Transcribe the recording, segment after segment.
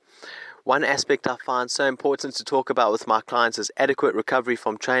One aspect I find so important to talk about with my clients is adequate recovery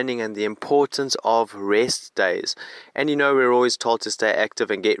from training and the importance of rest days. And we're always told to stay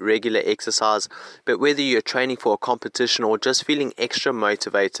active and get regular exercise, but whether you're training for a competition or just feeling extra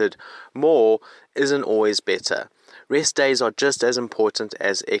motivated, more isn't always better. Rest days are just as important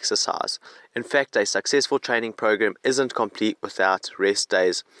as exercise. In fact, a successful training program isn't complete without rest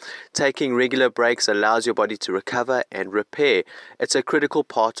days. Taking regular breaks allows your body to recover and repair. It's a critical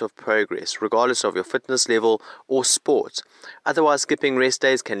part of progress, regardless of your fitness level or sport. Otherwise, skipping rest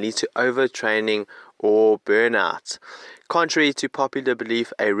days can lead to overtraining or burnout. Contrary to popular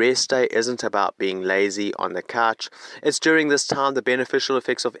belief, a rest day isn't about being lazy on the couch. It's during this time the beneficial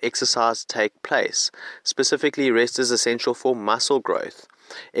effects of exercise take place. Specifically, rest is essential for muscle growth.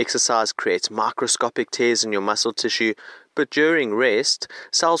 Exercise creates microscopic tears in your muscle tissue, but during rest,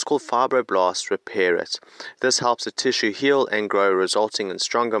 cells called fibroblasts repair it. This helps the tissue heal and grow, resulting in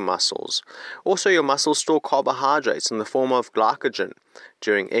stronger muscles. Also, your muscles store carbohydrates in the form of glycogen.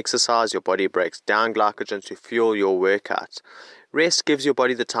 During exercise, your body breaks down glycogen to fuel your workout. Rest gives your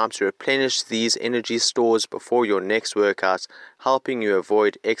body the time to replenish these energy stores before your next workout, helping you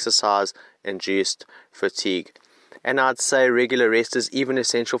avoid exercise-induced fatigue. And I'd say regular rest is even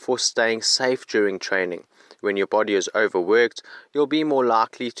essential for staying safe during training. When your body is overworked, you'll be more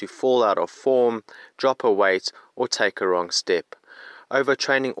likely to fall out of form, drop a weight, or take a wrong step.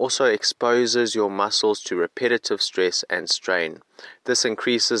 Overtraining also exposes your muscles to repetitive stress and strain. This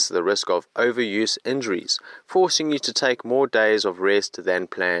increases the risk of overuse injuries, forcing you to take more days of rest than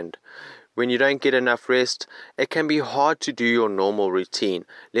planned. When you don't get enough rest, it can be hard to do your normal routine,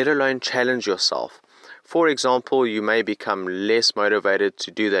 let alone challenge yourself. For example, you may become less motivated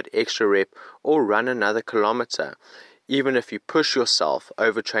to do that extra rep or run another kilometer. Even if you push yourself,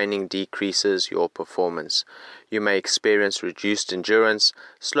 overtraining decreases your performance. You may experience reduced endurance,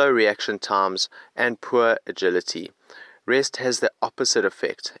 slow reaction times, and poor agility. Rest has the opposite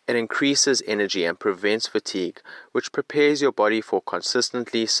effect. It increases energy and prevents fatigue, which prepares your body for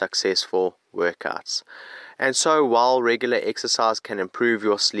consistently successful workouts. And so, while regular exercise can improve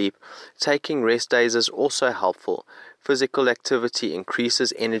your sleep, taking rest days is also helpful. Physical activity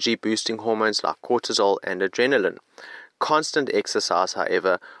increases energy-boosting hormones like cortisol and adrenaline. Constant exercise,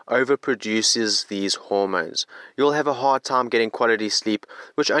 however, overproduces these hormones. You'll have a hard time getting quality sleep,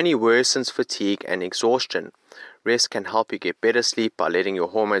 which only worsens fatigue and exhaustion. Rest can help you get better sleep by letting your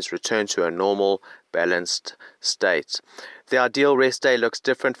hormones return to a normal, balanced state. The ideal rest day looks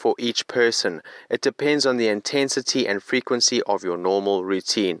different for each person. It depends on the intensity and frequency of your normal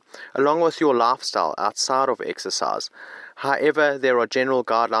routine, along with your lifestyle outside of exercise. However, there are general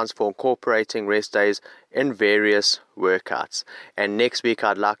guidelines for incorporating rest days in various workouts. And next week,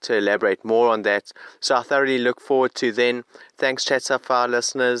 I'd like to elaborate more on that. So I thoroughly look forward to then. Thanks, Chat Sapphire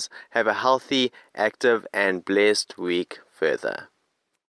listeners. Have a healthy, active, and blessed week further.